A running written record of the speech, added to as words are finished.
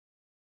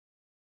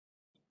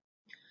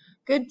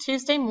Good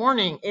Tuesday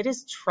morning. It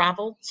is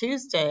Travel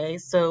Tuesday,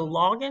 so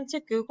log into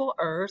Google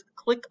Earth,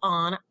 click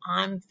on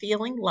I'm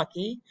Feeling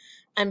Lucky,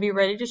 and be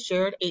ready to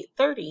share at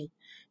 8:30.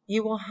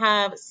 You will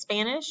have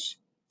Spanish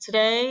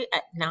today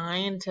at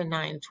 9 to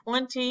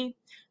 9:20,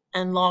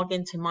 and log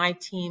into my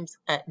teams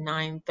at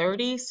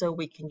 9:30 so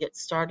we can get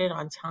started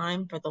on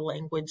time for the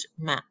language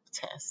map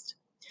test.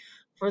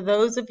 For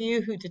those of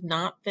you who did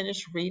not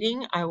finish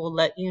reading, I will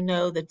let you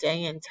know the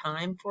day and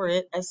time for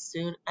it as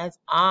soon as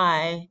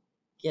I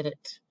get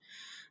it.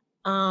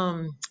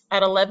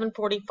 At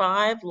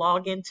 11:45,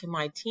 log into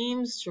my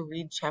teams to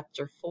read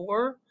chapter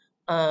 4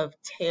 of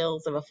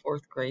Tales of a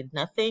Fourth Grade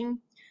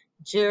Nothing.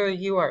 Jerry,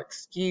 you are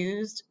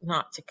excused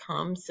not to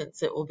come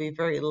since it will be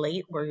very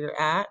late where you're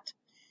at.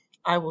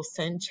 I will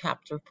send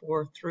chapter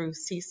 4 through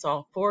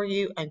Seesaw for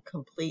you and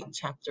complete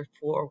chapter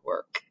 4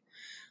 work.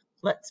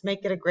 Let's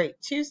make it a great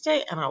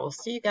Tuesday, and I will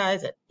see you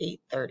guys at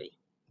 8:30.